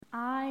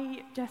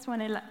just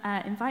want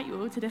to invite you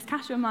all to just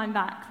cast your mind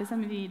back. For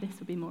some of you, this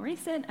will be more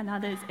recent, and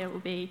others, it will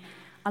be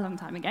a long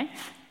time ago.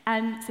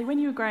 So when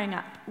you were growing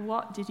up,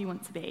 what did you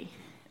want to be?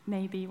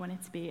 Maybe you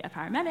wanted to be a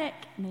paramedic,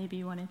 maybe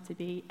you wanted to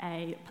be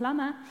a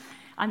plumber.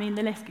 I mean,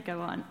 the list could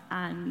go on.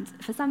 And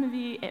for some of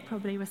you, it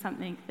probably was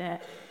something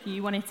that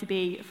you wanted to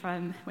be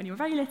from when you were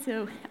very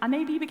little, and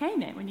maybe you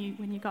became it when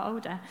you got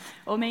older.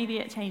 Or maybe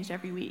it changed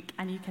every week,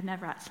 and you could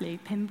never actually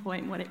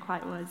pinpoint what it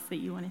quite was that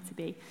you wanted to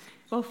be.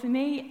 Well, for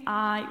me,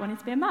 I wanted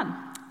to be a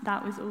mum.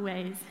 That was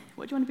always,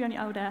 what do you want to be when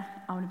you're older?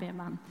 I want to be a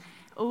mum.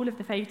 All of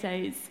the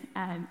photos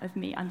of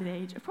me under the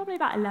age of probably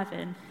about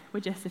 11 were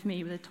just of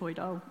me with a toy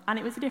doll. And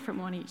it was a different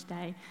one each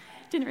day.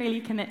 Didn't really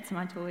commit to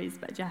my toys,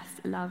 but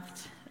just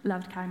loved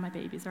carrying my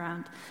babies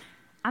around.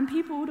 And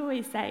people would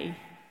always say,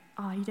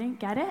 oh, you don't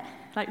get it?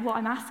 Like, what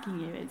I'm asking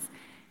you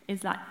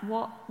is like,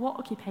 what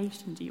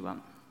occupation do you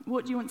want?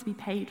 What do you want to be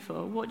paid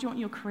for? What do you want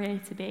your career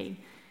to be?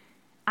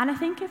 And I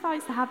think if I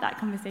was to have that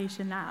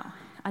conversation now,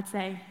 I'd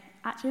say,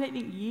 actually, I don't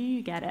think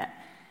you get it.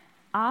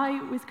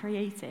 I was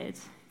created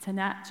to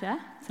nurture,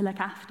 to look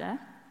after.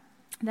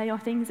 They are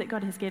things that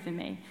God has given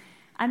me.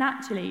 And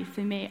actually,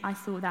 for me, I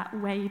saw that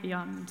way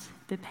beyond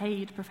the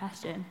paid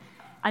profession.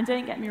 And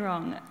don't get me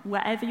wrong,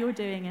 whatever you're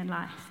doing in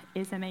life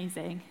is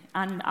amazing,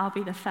 and I'll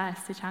be the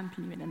first to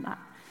champion you in that.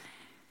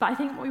 But I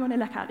think what we want to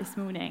look at this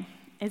morning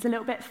is a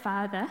little bit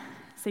further.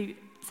 So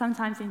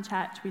sometimes in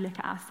church, we look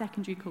at our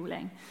secondary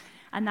calling,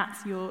 and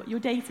that's your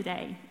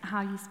day-to-day,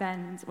 how you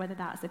spend, whether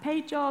that's a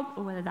paid job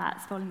or whether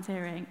that's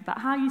volunteering, but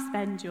how you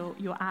spend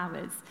your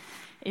hours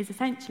is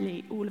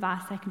essentially all of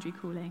our secondary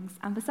callings.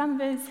 And for some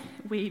of us,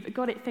 we've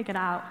got it figured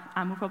out,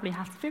 and we'll probably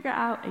have to figure it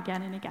out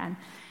again and again.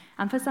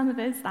 And for some of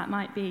us, that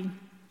might be,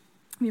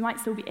 we might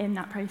still be in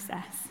that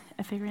process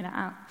of figuring it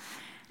out.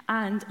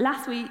 And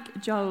last week,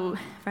 Joel,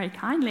 very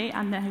kindly,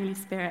 and the Holy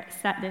Spirit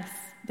set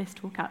this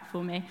talk up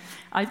for me.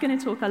 I was going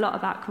to talk a lot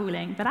about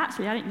calling, but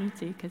actually I don't need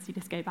to, because you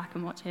just go back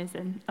and watch his,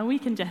 and we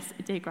can just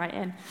dig right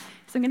in.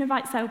 So I'm going to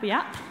invite Selby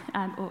up,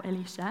 or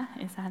Alicia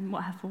is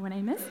what her former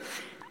name is,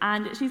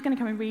 and she's going to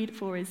come and read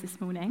for us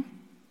this morning.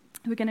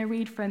 We're going to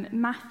read from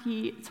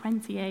Matthew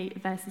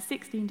 28, verses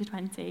 16 to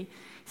 20.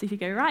 So if you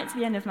go right to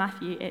the end of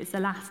Matthew, it's the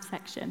last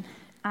section.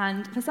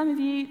 And for some of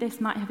you,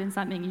 this might have been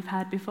something you've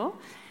heard before.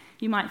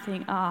 You might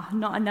think,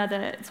 not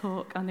another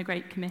talk on the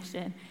Great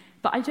Commission.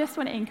 But I just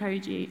want to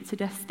encourage you to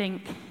just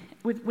think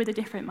with a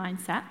different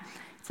mindset,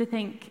 to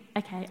think,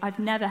 okay, I've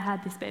never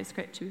heard this bit of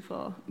scripture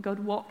before. God,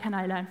 what can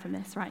I learn from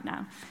this right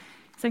now?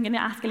 So I'm going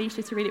to ask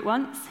Alicia to read it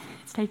once,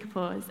 to take a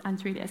pause, and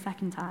to read it a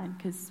second time,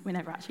 because we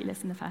never actually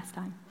listened the first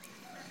time.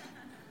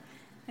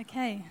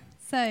 Okay,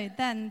 so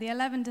then the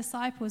 11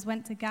 disciples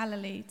went to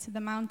Galilee, to the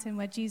mountain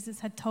where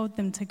Jesus had told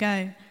them to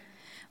go.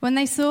 When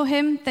they saw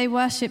him, they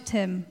worshipped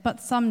him,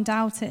 but some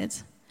doubted.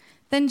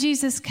 Then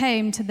Jesus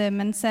came to them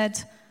and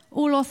said,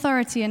 "All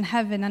authority in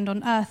heaven and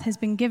on earth has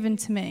been given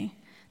to me.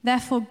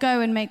 Therefore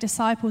go and make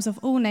disciples of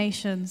all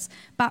nations,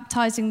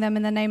 baptizing them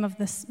in the name of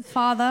the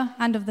Father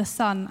and of the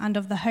Son and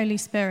of the Holy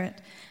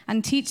Spirit,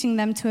 and teaching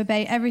them to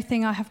obey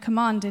everything I have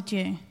commanded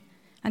you.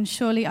 And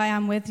surely I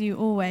am with you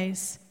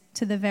always,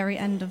 to the very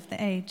end of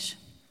the age."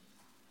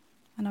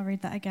 And I'll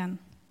read that again.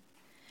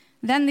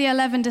 Then the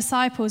 11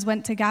 disciples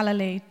went to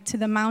Galilee, to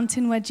the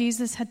mountain where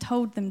Jesus had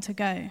told them to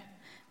go.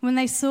 When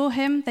they saw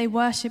him, they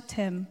worshipped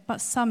him,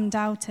 but some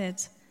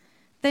doubted.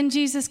 Then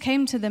Jesus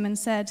came to them and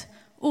said,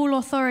 "All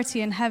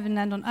authority in heaven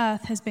and on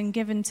earth has been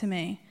given to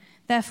me.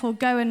 Therefore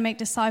go and make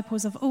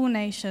disciples of all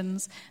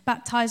nations,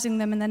 baptizing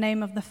them in the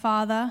name of the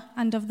Father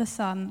and of the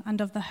Son and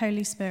of the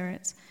Holy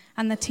Spirit,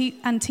 and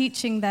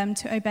teaching them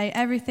to obey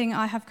everything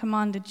I have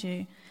commanded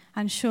you.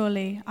 And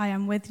surely I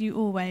am with you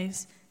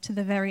always, to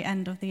the very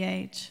end of the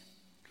age."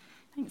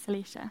 Thanks,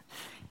 Alicia.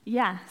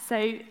 Yeah,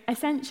 so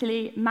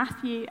essentially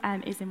Matthew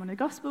is in one of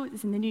the Gospels,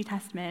 it's in the New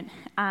Testament,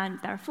 and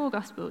there are 4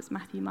 Gospels,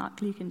 Matthew,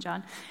 Mark, Luke, and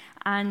John.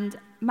 And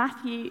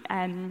Matthew,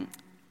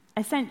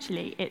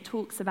 essentially, it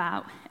talks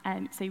about,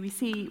 so we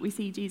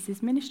see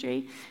Jesus'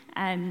 ministry,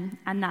 and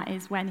that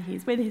is when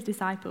he's with his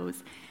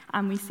disciples,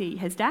 and we see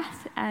his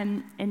death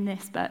in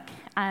this book,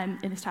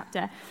 in this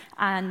chapter,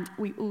 and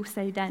we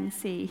also then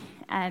see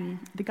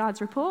the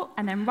guard's report,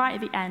 and then right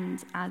at the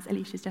end, as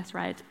Alicia's just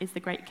read, is the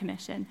Great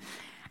Commission.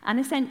 And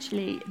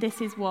essentially,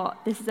 this is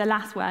the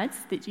last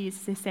words that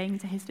Jesus is saying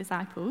to his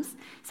disciples.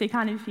 So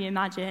kind of if you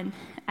imagine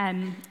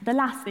the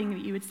last thing that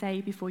you would say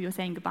before you're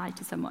saying goodbye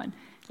to someone.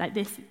 Like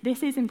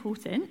this is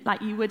important.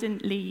 Like you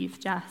wouldn't leave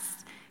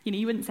just,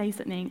 you wouldn't say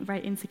something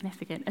very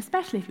insignificant,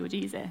 especially if you're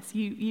Jesus.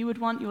 You would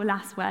want your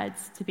last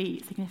words to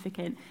be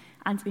significant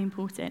and to be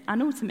important,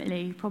 and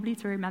ultimately probably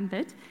to be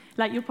remembered.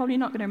 Like you're probably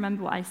not going to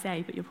remember what I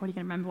say, but you're probably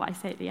going to remember what I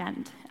say at the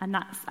end. And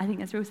I think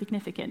there's real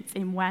significance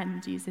in when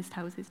Jesus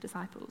tells his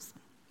disciples.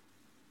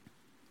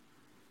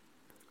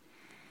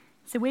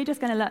 So we're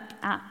just going to look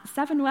at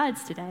 7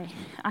 words today.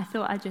 I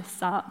thought I'd just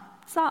start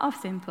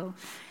off simple.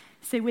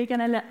 So we're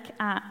going to look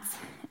at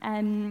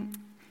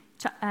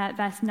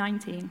verse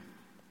 19,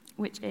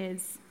 which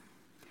is,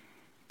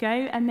 "Go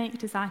and make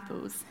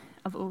disciples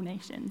of all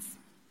nations."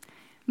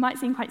 Might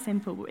seem quite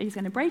simple, but he's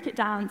going to break it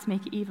down to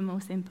make it even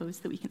more simple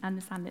so that we can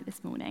understand it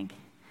this morning.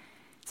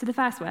 So the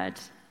first word,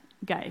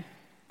 go.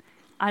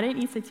 I don't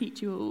need to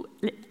teach you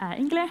all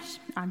English.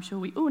 I'm sure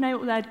we all know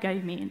what the word go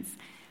means.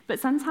 But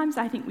sometimes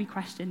I think we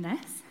question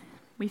this.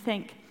 We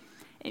think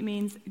it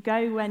means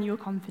go when you're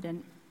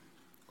confident,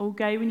 or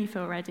go when you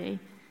feel ready,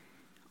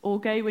 or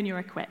go when you're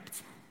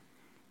equipped.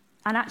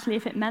 And actually,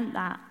 if it meant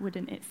that,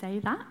 wouldn't it say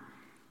that?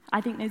 I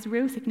think there's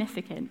real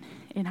significance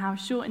in how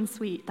short and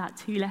sweet that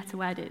two-letter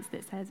word is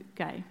that says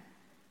go.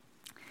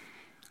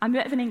 I'm a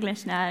bit of an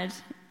English nerd,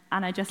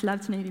 and I just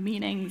love to know the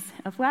meanings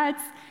of words.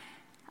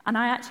 And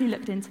I actually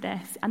looked into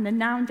this, and the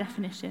noun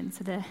definition,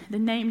 so the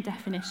name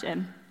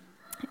definition,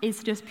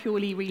 is just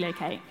purely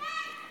relocate.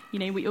 You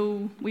know, we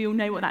all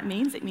know what that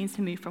means. It means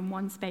to move from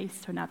one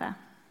space to another.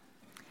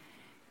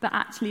 But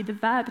actually, the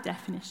verb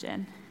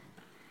definition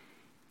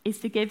is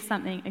to give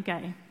something a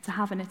go, to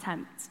have an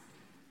attempt.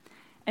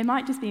 It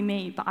might just be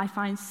me, but I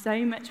find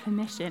so much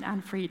permission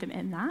and freedom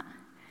in that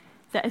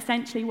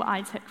essentially what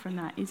I took from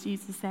that is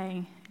Jesus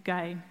saying,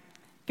 go.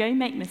 Go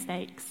make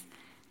mistakes.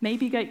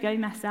 Maybe go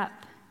mess up.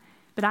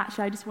 But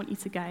actually, I just want you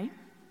to go.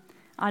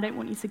 I don't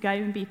want you to go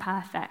and be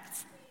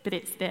perfect, but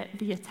it's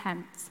the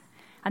attempt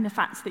and the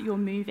fact that you're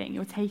moving,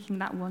 you're taking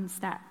that one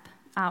step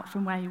out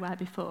from where you were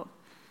before.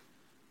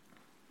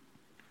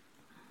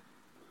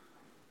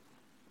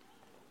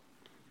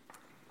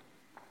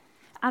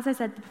 As I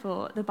said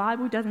before, the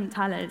Bible doesn't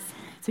tell us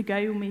to go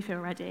when we feel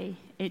ready.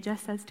 It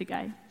just says to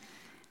go.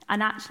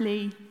 And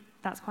actually,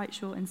 that's quite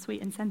short and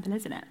sweet and simple,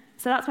 isn't it?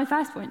 So that's my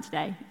first point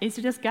today, is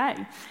to just go.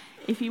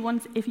 If you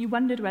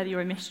wondered whether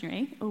you're a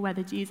missionary or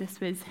whether Jesus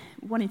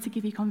wanted to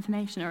give you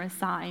confirmation or a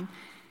sign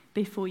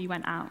before you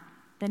went out,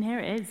 then here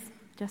it is,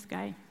 just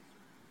go.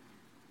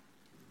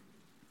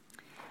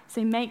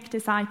 So make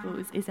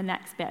disciples is the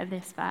next bit of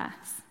this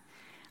verse.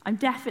 I'm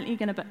definitely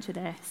going to butcher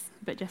this,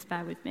 but just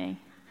bear with me.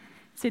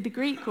 So the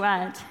Greek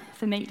word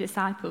for make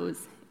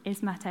disciples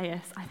is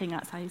Matthias. I think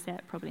that's how you say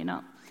it, probably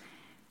not.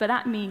 But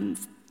that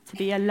means to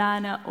be a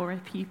learner or a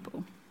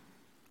pupil.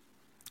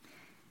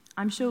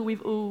 I'm sure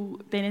we've all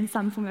been in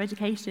some form of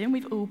education.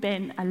 We've all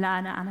been a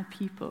learner and a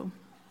pupil.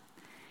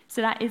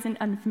 So that isn't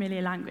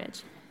unfamiliar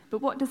language.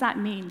 But what does that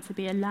mean to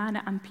be a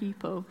learner and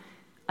pupil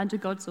under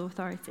God's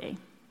authority?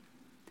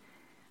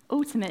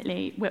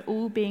 Ultimately, we're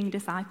all being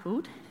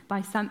discipled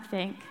by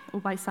something or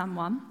by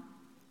someone.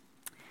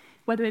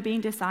 Whether we're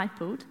being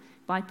discipled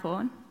by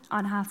porn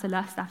on how to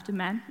lust after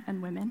men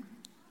and women,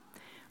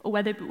 or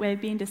whether we're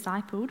being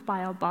discipled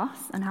by our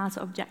boss on how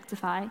to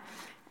objectify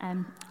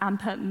and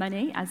put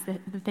money as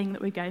the thing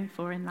that we're going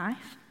for in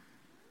life,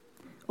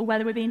 or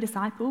whether we're being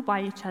discipled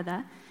by each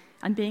other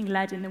and being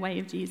led in the way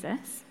of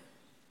Jesus.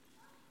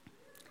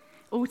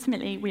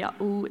 Ultimately, we are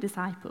all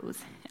disciples,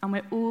 and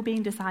we're all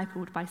being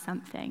discipled by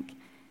something.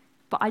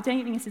 But I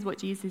don't think this is what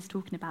Jesus is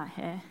talking about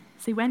here.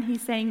 So when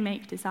he's saying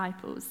make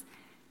disciples,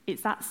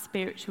 it's that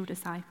spiritual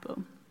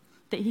disciple,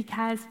 that he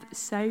cares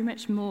so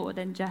much more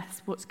than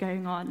just what's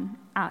going on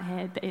out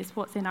here, that it's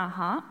what's in our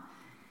heart,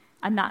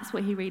 and that's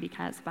what he really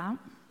cares about.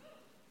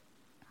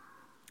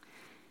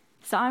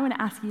 So I want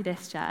to ask you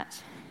this, church.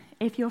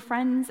 If your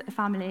friends,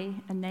 family,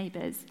 and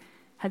neighbours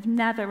have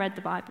never read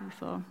the Bible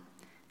before,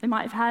 they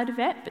might have heard of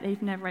it, but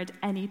they've never read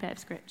any bit of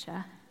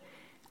Scripture,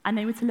 and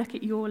they were to look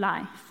at your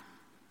life,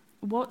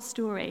 what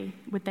story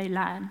would they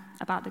learn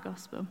about the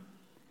gospel?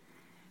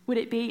 Would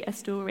it be a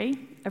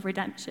story of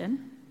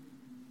redemption,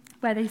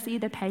 where they see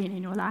the pain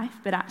in your life,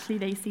 but actually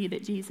they see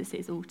that Jesus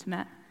is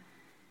ultimate?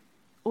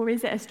 Or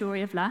is it a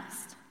story of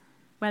lust,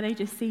 where they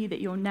just see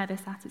that you're never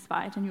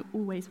satisfied and you're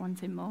always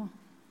wanting more?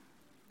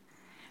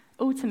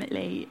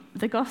 Ultimately,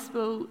 the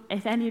gospel,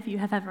 if any of you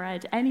have ever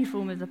read any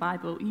form of the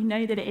Bible, you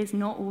know that it is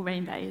not all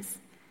rainbows.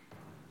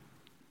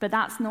 But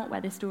that's not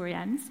where the story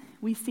ends.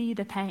 We see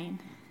the pain,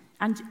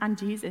 and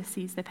Jesus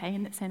sees the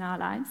pain that's in our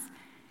lives.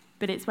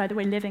 But it's whether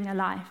we're living a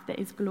life that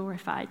is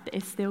glorified, that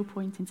is still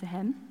pointing to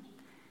him,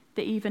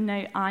 that even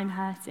though I'm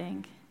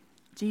hurting,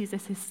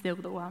 Jesus is still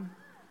the one.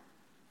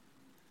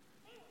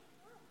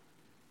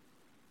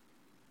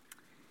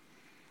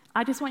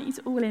 I just want you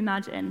to all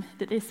imagine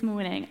that this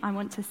morning I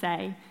want to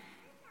say,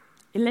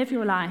 live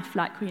your life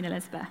like Queen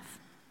Elizabeth.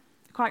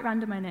 Quite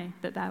random, I know,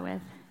 but bear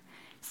with.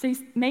 So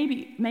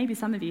maybe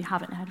some of you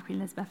haven't heard of Queen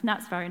Elizabeth, and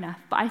that's fair enough.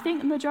 But I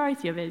think the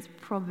majority of us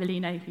probably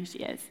know who she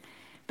is.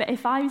 But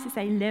if I was to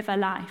say live a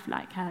life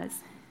like hers,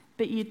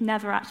 but you'd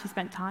never actually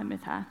spent time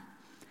with her,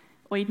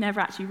 or you'd never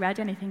actually read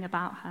anything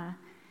about her,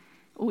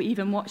 or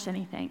even watched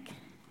anything,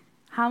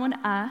 how on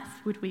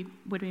earth would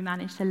we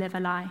manage to live a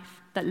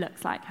life that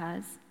looks like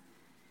hers?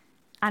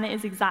 And it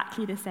is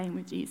exactly the same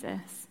with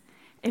Jesus.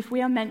 If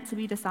we are meant to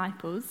be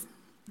disciples,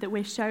 that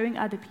we're showing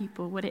other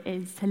people what it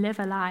is to live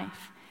a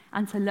life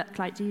and to look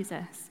like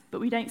Jesus, but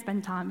we don't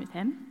spend time with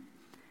him,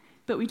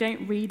 but we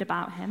don't read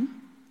about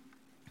him,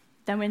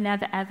 then we're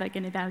never ever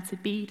going to be able to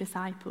be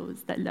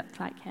disciples that look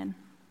like him.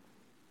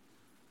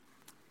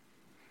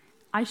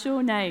 I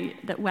sure know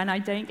that when I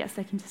don't get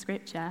stuck into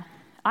Scripture,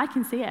 I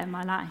can see it in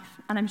my life,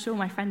 and I'm sure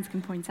my friends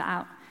can point it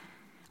out.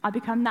 I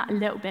become that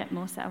little bit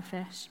more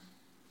selfish.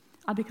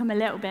 I become a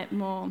little bit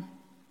more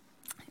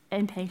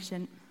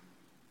impatient.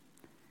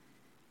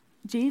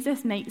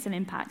 Jesus makes an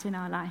impact in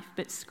our life,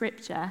 but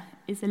Scripture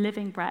is a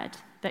living bread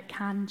that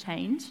can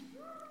change.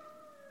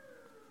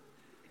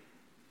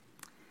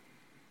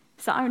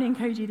 So I want to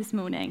encourage you this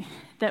morning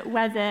that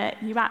whether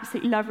you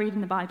absolutely love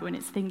reading the Bible and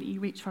it's the thing that you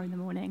reach for in the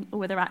morning, or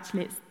whether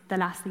actually it's the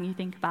last thing you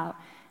think about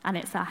and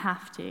it's a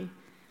have to,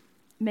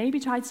 maybe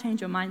try to change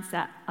your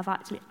mindset of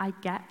actually, I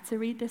get to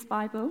read this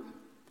Bible.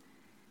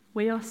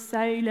 We are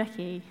so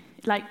lucky.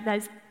 Like,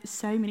 there's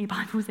so many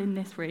Bibles in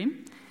this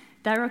room.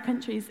 There are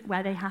countries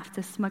where they have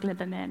to smuggle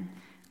them in.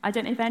 I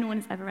don't know if anyone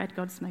has ever read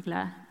God's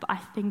Smuggler, but I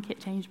think it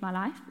changed my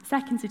life.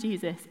 Second to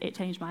Jesus, it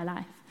changed my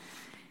life.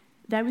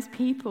 There was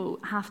people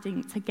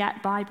having to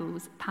get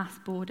Bibles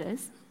past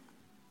borders.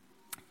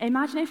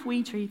 Imagine if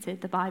we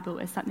treated the Bible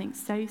as something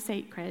so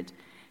sacred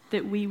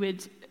that we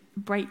would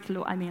break the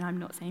law. I mean, I'm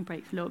not saying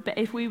break the law, but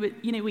if we would,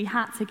 we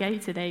had to go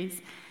to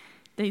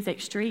those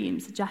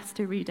extremes just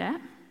to read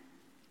it,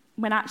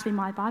 when actually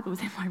my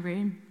Bible's in my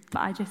room, but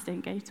I just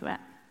don't go to it.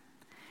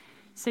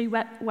 So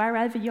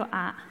wherever you're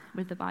at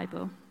with the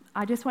Bible,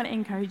 I just want to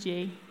encourage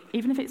you,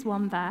 even if it's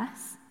one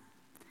verse,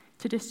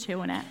 to just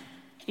chew on it.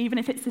 Even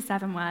if it's the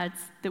 7 words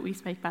that we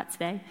spoke about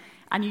today,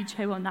 and you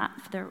chew on that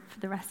for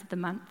the rest of the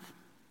month,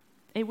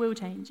 it will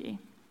change you.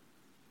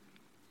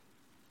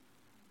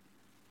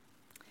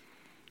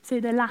 So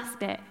the last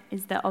bit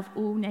is that of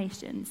all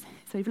nations.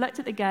 So we've looked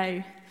at the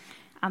go,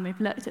 and we've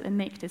looked at the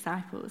make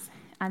disciples,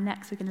 and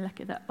next we're going to look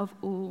at the of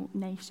all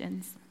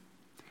nations.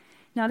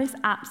 Now, this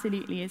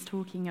absolutely is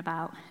talking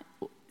about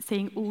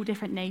seeing all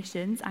different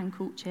nations and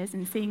cultures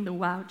and seeing the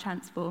world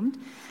transformed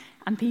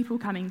and people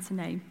coming to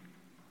know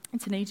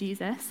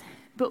Jesus.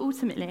 But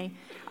ultimately,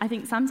 I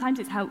think sometimes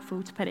it's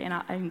helpful to put it in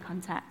our own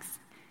context,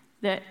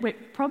 that we're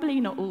probably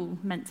not all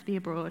meant to be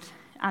abroad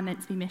and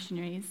meant to be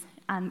missionaries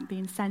and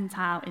being sent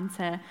out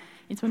into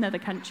another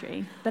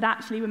country, but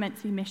actually we're meant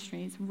to be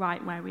missionaries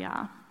right where we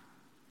are.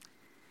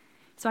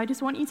 So I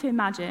just want you to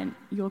imagine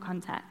your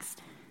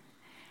context.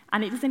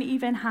 And it doesn't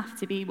even have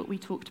to be what we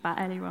talked about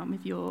earlier on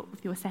with your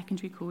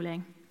secondary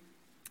calling.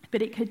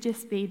 But it could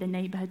just be the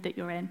neighborhood that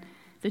you're in,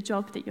 the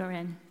job that you're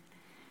in,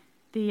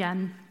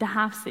 the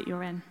house that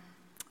you're in.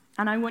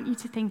 And I want you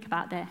to think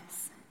about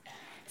this.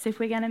 So if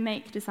we're going to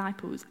make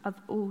disciples of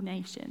all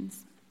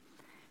nations,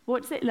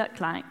 what does it look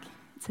like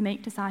to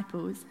make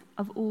disciples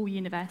of all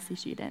university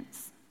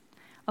students,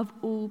 of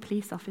all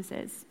police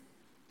officers?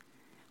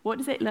 What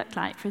does it look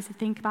like for us to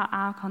think about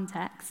our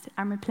context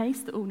and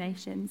replace the all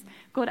nations?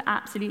 God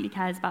absolutely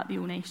cares about the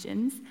all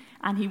nations,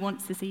 and he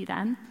wants to see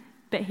them,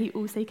 but he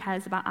also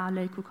cares about our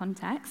local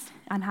context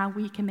and how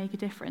we can make a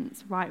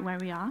difference right where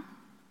we are.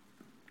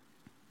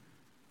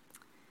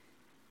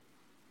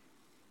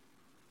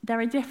 There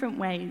are different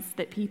ways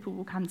that people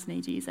will come to know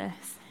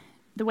Jesus.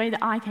 The way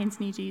that I came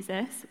to know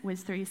Jesus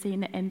was through seeing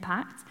the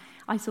impact.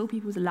 I saw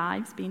people's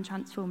lives being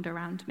transformed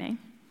around me.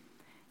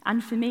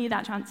 And for me,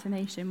 that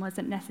transformation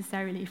wasn't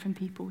necessarily from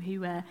people who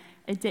were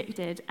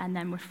addicted and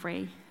then were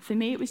free. For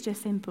me, it was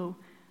just simple.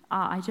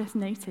 I just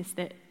noticed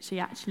that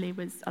she actually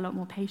was a lot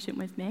more patient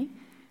with me,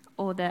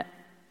 or that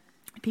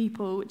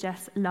people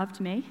just loved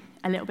me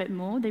a little bit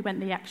more. They went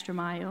the extra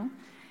mile.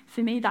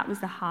 For me, that was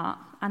the heart,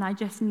 and I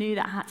just knew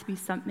that had to be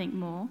something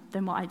more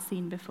than what I'd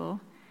seen before.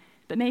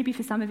 But maybe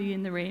for some of you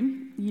in the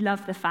room, you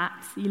love the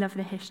facts, you love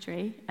the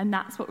history, and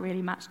that's what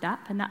really matched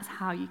up, and that's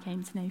how you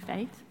came to know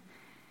faith.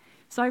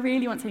 So I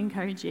really want to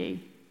encourage you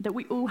that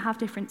we all have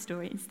different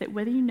stories, that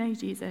whether you know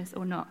Jesus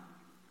or not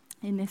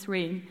in this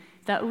room,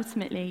 that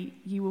ultimately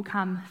you will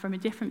come from a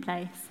different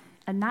place,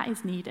 and that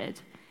is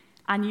needed.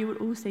 And you will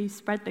also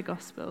spread the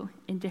gospel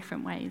in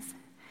different ways.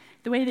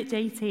 The way that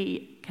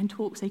JT can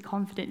talk so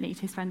confidently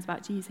to his friends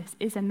about Jesus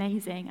is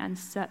amazing and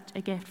such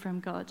a gift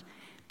from God.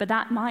 But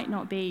that might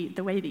not be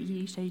the way that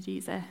you show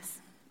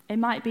Jesus. It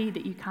might be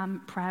that you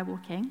come prayer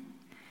walking,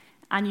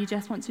 and you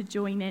just want to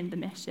join in the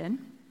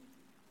mission.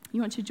 You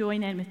want to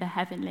join in with the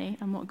heavenly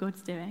and what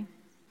God's doing.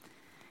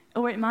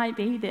 Or it might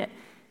be that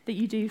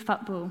you do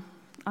football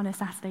on a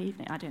Saturday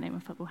evening. I don't know when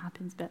football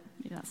happens, but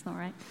maybe that's not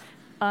right.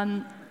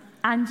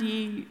 And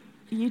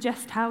you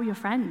just tell your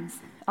friends,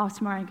 oh,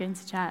 tomorrow I'm going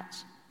to church.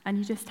 And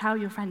you just tell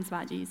your friends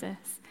about Jesus.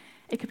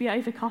 It could be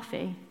over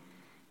coffee.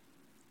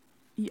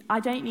 I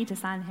don't need to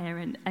stand here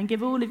and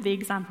give all of the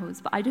examples,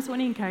 but I just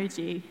want to encourage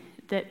you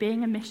that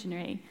being a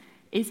missionary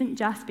isn't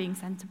just being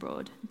sent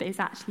abroad, but it's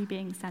actually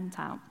being sent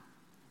out.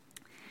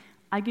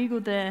 I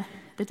googled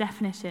the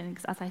definition,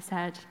 because as I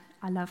said,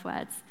 I love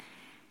words.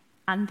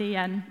 And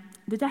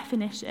the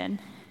definition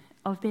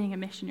of being a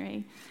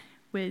missionary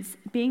was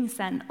being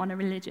sent on a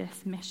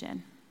religious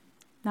mission.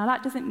 Now,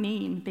 that doesn't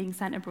mean being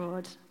sent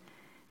abroad.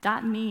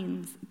 That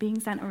means being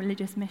sent on a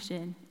religious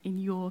mission in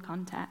your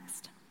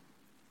context.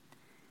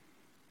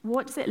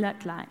 What does it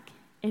look like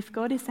if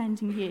God is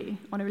sending you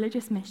on a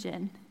religious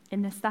mission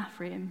in the staff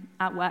room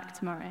at work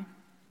tomorrow?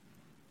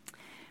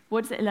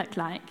 What does it look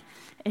like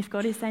if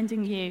God is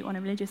sending you on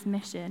a religious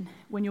mission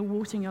when you're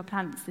watering your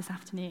plants this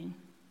afternoon?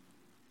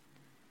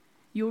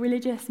 Your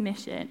religious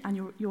mission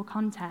and your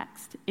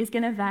context is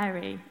going to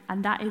vary,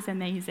 and that is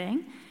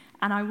amazing.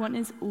 And I want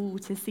us all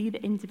to see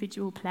the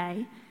individual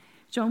play.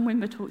 John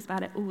Wimber talks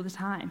about it all the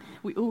time.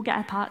 We all get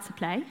a part to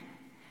play.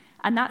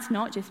 And that's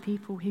not just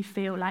people who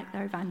feel like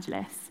they're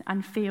evangelists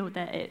and feel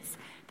that it's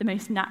the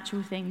most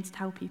natural thing to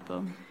tell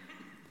people.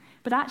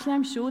 But actually,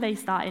 I'm sure they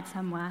started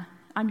somewhere.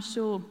 I'm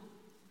sure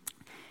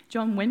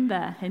John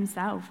Wimber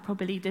himself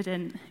probably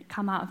didn't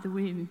come out of the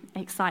womb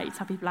excited to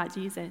tell people about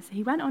Jesus.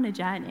 He went on a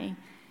journey,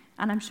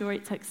 and I'm sure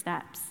it took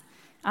steps.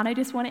 And I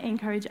just want to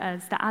encourage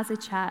us that as a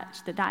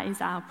church, that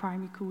is our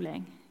primary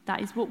calling.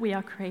 That is what we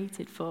are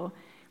created for.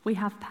 We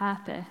have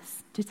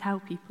purpose to tell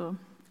people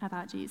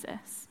about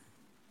Jesus.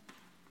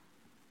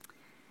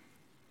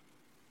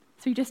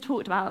 So we just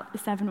talked about the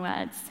 7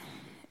 words.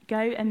 Go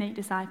and make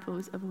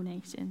disciples of all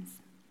nations.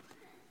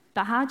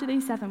 But how do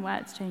these 7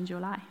 words change your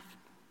life?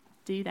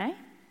 Do they?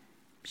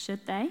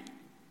 Should they?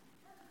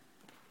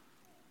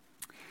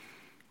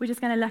 We're just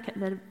going to look at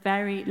the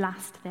very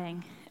last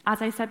thing.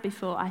 As I said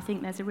before, I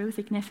think there's a real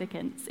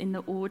significance in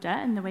the order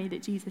and the way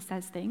that Jesus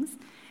says things.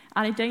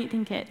 And I don't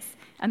think it's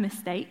a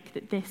mistake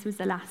that this was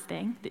the last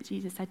thing that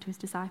Jesus said to his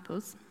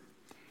disciples.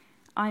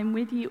 I'm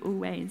with you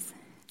always,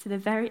 to the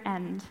very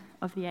end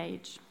of the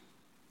age.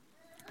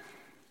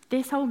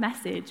 This whole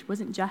message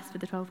wasn't just for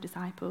the 12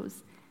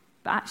 disciples,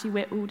 but actually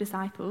we're all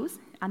disciples,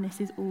 and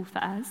this is all for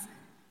us.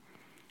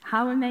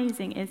 How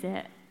amazing is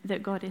it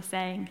that God is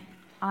saying,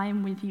 I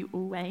am with you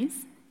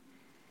always?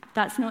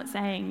 That's not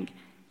saying,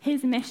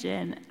 here's a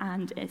mission,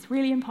 and it's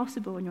really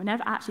impossible, and you're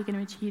never actually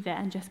going to achieve it,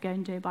 and just go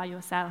and do it by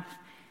yourself.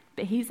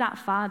 But he's that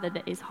Father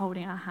that is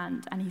holding our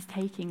hand, and he's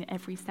taking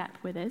every step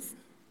with us.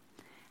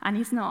 And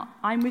he's not,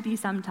 I'm with you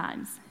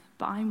sometimes,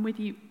 but I'm with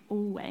you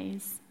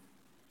always.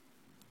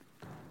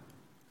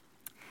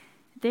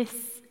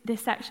 This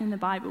section in the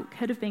Bible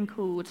could have been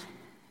called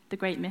the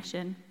Great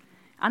Mission,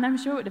 and I'm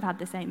sure it would have had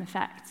the same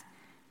effect,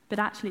 but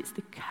actually it's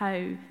the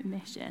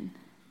co-mission.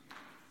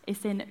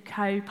 It's in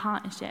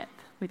co-partnership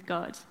with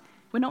God.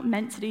 We're not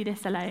meant to do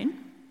this alone.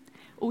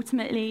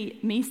 Ultimately,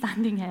 me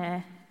standing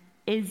here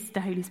is the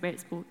Holy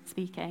Spirit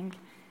speaking.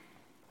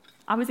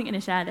 I wasn't going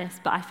to share this,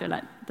 but I feel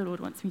like the Lord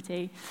wants me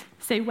to.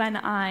 So when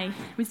I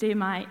was doing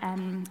my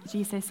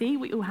GCSE,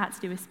 we all had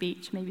to do a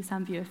speech. Maybe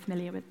some of you are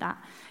familiar with that.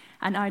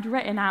 And I'd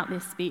written out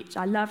this speech.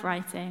 I love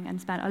writing and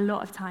spent a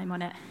lot of time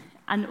on it.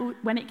 And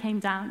when it came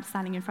down to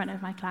standing in front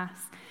of my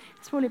class,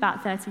 it's probably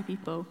about 30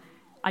 people,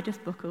 I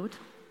just buckled.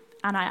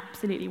 And I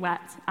absolutely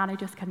wept, and I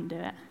just couldn't do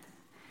it.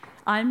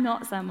 I'm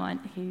not someone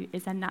who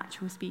is a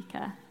natural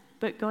speaker,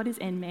 but God is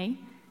in me,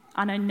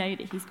 and I know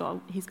that He's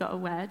got a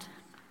word.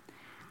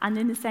 And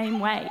in the same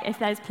way, if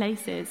there's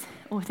places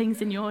or things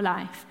in your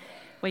life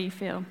where you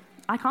feel,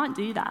 I can't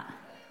do that,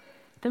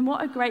 then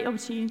what a great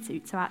opportunity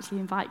to actually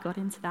invite God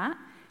into that,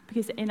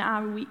 because in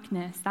our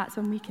weakness, that's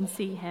when we can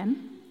see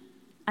Him.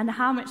 And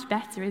how much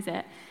better is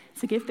it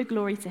to give the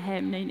glory to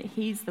Him, knowing that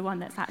He's the one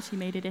that's actually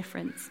made a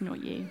difference,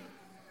 not you.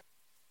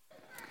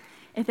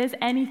 If there's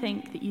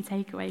anything that you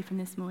take away from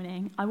this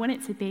morning, I want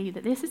it to be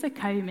that this is a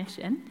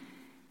co-mission,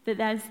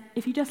 that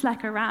if you just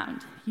look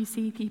around, you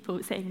see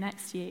people sitting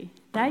next to you.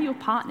 They're your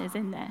partners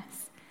in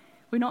this.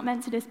 We're not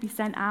meant to just be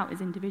sent out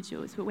as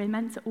individuals, but we're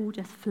meant to all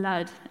just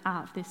flood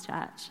out of this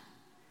church.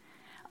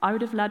 I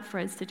would have loved for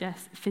us to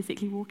just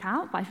physically walk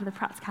out, but for the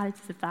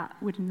practicalities of that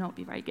would not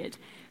be very good.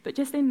 But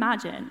just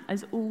imagine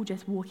us all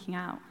just walking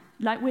out.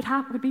 Like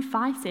we'd be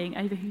fighting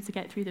over who to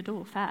get through the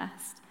door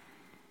first.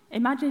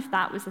 Imagine if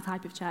that was the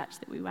type of church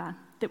that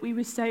we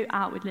were so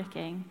outward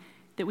looking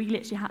that we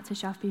literally had to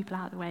shove people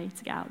out of the way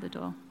to get out the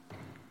door.